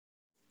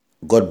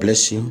God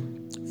bless you.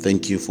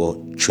 Thank you for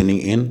tuning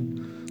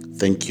in.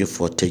 Thank you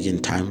for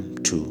taking time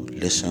to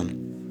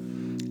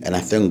listen. And I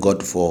thank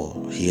God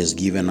for He has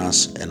given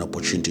us an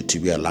opportunity to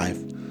be alive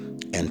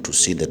and to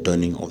see the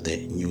dawning of the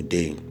new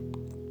day.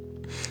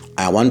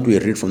 I want to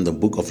read from the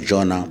book of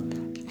Jonah,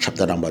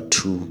 chapter number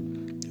 2,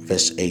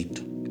 verse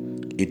 8.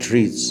 It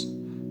reads,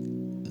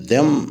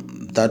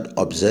 "Them that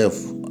observe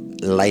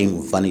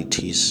lying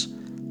vanities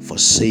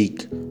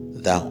forsake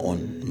their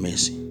own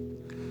mercy."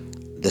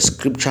 The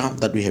scripture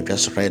that we have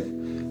just read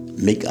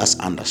make us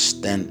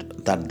understand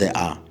that there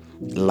are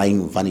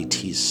lying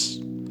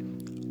vanities.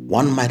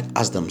 One might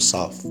ask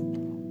themselves,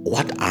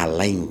 what are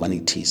lying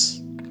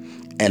vanities?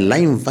 A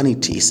lying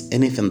vanity is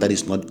anything that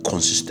is not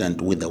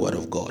consistent with the word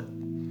of God.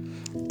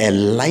 A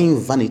lying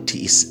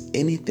vanity is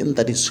anything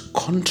that is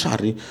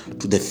contrary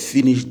to the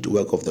finished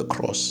work of the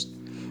cross.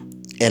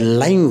 A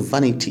lying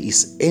vanity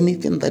is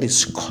anything that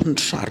is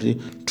contrary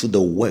to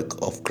the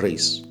work of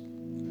grace.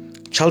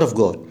 Child of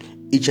God,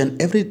 each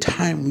and every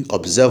time we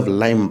observe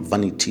lying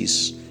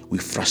vanities, we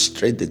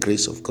frustrate the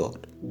grace of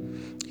God.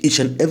 Each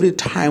and every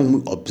time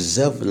we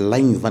observe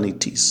lying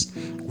vanities,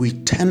 we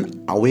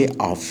turn away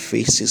our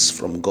faces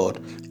from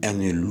God and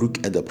we look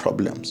at the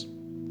problems.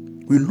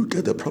 We look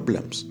at the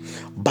problems.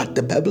 But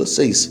the Bible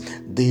says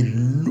they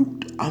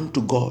looked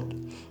unto God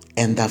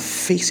and their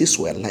faces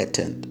were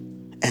lightened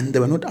and they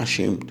were not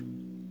ashamed.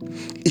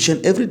 Each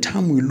and every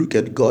time we look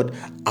at God,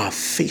 our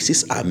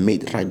faces are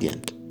made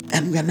radiant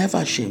and we are never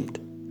ashamed.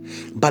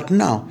 But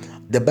now,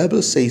 the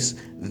Bible says,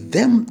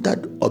 them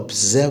that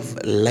observe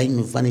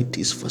lying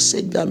vanities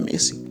forsake their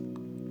mercy.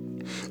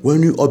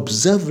 When we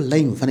observe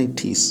lying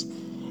vanities,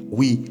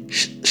 we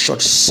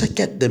short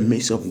circuit the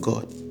mercy of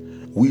God.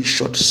 We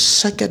short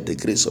circuit the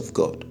grace of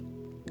God.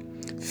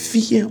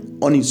 Fear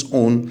on its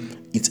own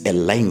is a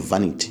lying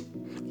vanity.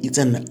 It's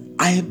an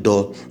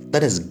idol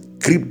that has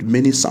gripped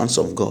many sons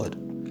of God.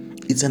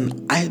 It's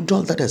an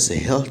idol that has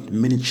held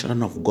many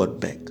children of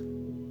God back.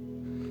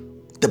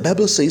 The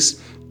Bible says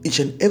each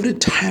and every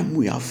time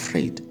we are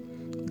afraid,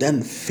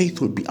 then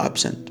faith will be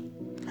absent.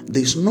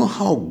 There is no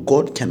how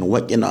God can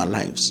work in our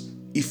lives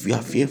if we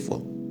are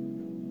fearful.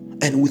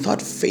 And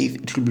without faith,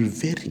 it will be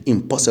very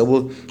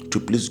impossible to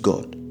please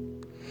God.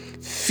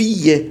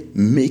 Fear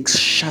makes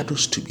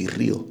shadows to be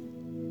real.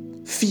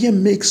 Fear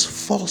makes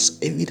false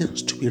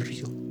evidence to be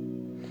real.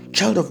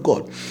 Child of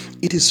God,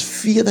 it is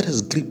fear that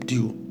has gripped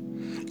you.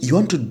 You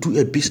want to do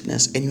a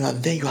business and you are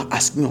there, you are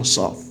asking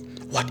yourself,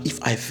 what if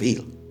I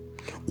fail?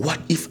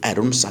 What if I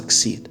don't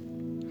succeed?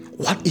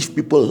 What if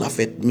people laugh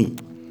at me?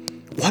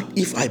 What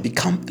if I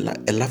become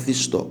a laughing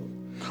stock?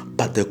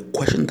 But the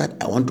question that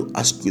I want to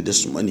ask you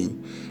this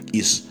morning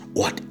is,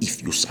 what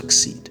if you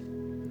succeed?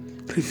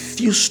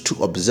 Refuse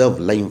to observe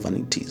lying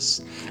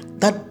vanities.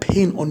 That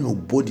pain on your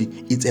body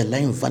is a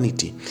lying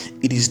vanity.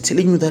 It is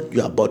telling you that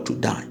you are about to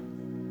die.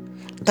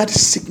 That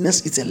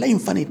sickness is a lying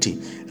vanity.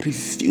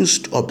 Refuse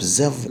to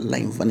observe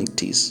lying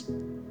vanities.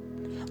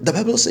 The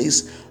Bible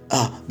says,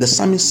 the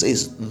psalmist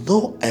says,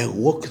 though I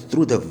walk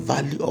through the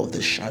valley of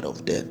the shadow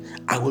of death,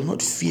 I will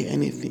not fear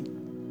anything.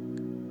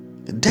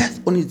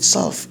 Death on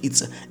itself,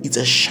 it's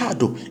a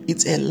shadow,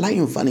 it's a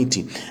lying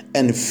vanity,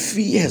 and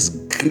fear has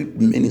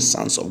gripped many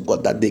sons of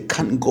God that they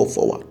can't go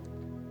forward.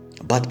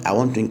 But I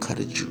want to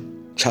encourage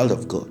you, child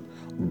of God,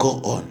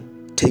 go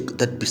on, take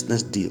that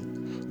business deal,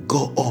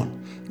 go on,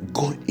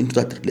 go into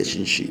that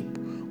relationship,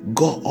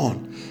 go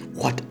on.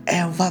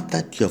 Whatever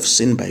that you have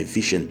seen by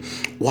vision,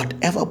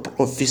 whatever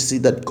prophecy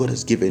that God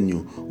has given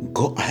you,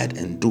 go ahead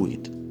and do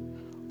it.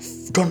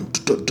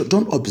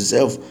 Don't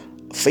observe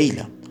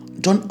failure.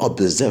 Don't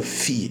observe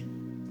fear.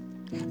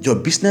 Your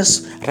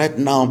business right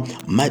now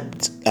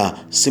might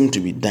seem to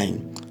be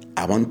dying.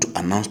 I want to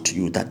announce to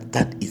you that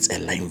that is a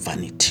lying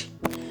vanity.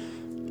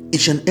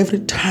 Each and every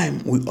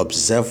time we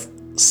observe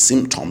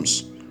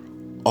symptoms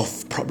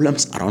of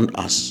problems around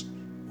us,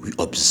 we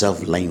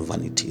observe lying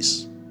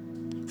vanities.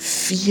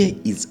 Fear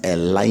is a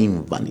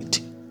lying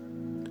vanity.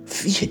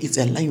 Fear is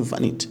a lying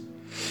vanity.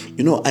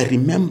 You know, I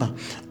remember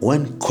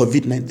when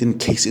COVID-19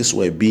 cases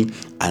were being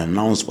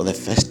announced for the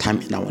first time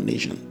in our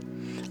nation.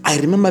 I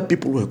remember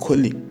people were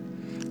calling.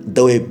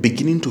 They were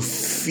beginning to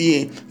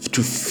fear,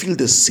 to feel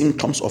the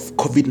symptoms of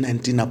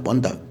COVID-19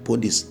 upon their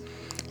bodies.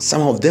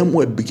 Some of them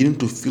were beginning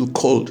to feel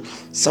cold.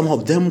 Some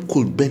of them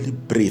could barely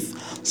breathe.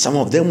 Some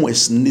of them were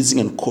sneezing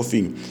and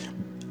coughing.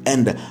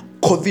 And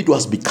COVID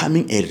was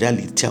becoming a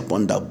reality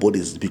upon their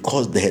bodies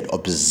because they had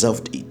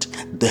observed it.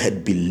 They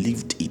had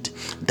believed it.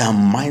 Their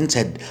minds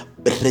had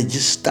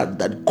registered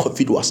that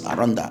COVID was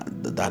around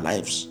their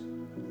lives.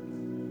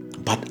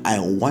 But I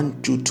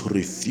want you to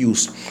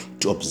refuse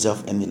to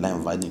observe any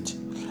lying vanity.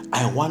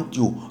 I want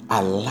you to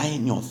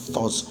align your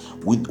thoughts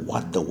with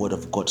what the word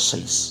of God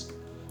says.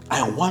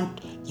 I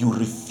want you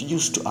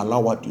refuse to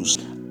allow what you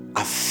say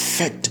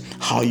affect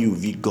how you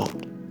view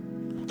God.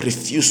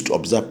 Refuse to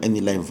observe any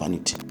lying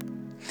vanity.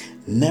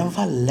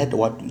 Never let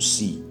what you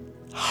see,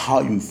 how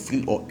you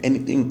feel, or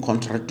anything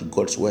contrary to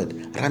God's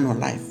word run your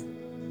life.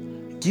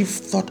 Give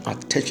thought,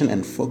 attention,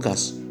 and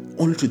focus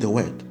only to the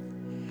word.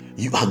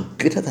 You are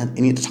greater than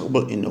any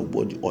trouble in your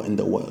body or in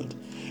the world.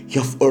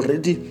 You have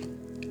already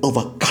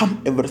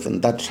overcome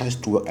everything that tries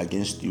to work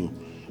against you.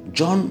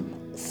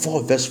 John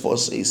 4 verse 4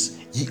 says,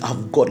 ye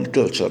have got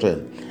little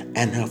children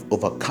and have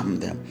overcome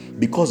them,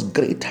 because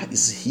greater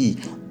is he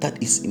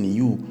that is in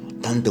you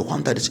than the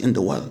one that is in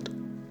the world.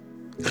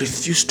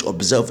 Refuse to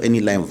observe any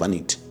lie and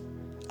vanity.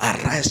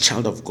 Arise,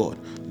 child of God.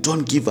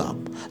 Don't give up.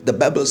 The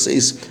Bible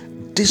says,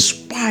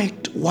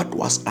 despite what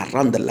was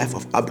around the life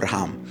of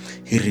Abraham,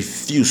 he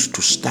refused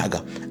to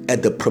stagger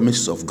at the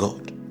promises of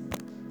God.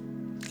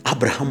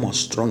 Abraham was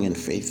strong in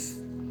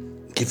faith,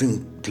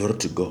 giving glory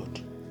to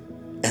God,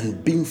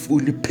 and being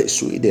fully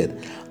persuaded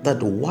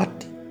that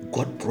what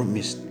God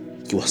promised,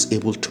 he was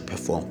able to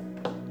perform.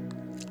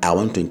 I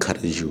want to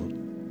encourage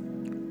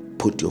you,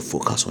 put your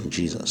focus on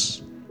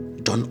Jesus.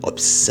 Don't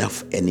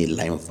observe any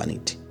lie and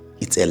vanity.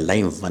 It's a lie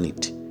and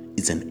vanity.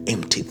 It's an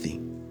empty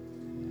thing.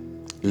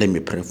 Let me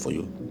pray for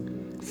you.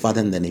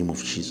 Father, in the name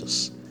of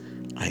Jesus,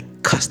 I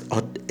cast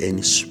out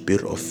any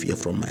spirit of fear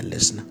from my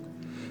listener.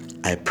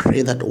 I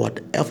pray that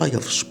whatever you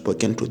have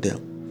spoken to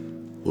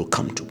them will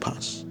come to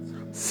pass.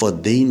 For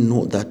they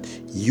know that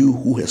you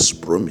who has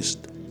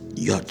promised,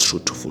 you are true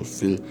to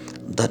fulfill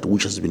that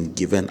which has been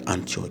given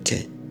unto your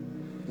care.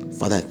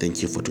 Father, I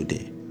thank you for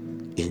today.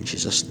 In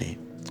Jesus' name,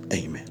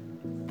 amen.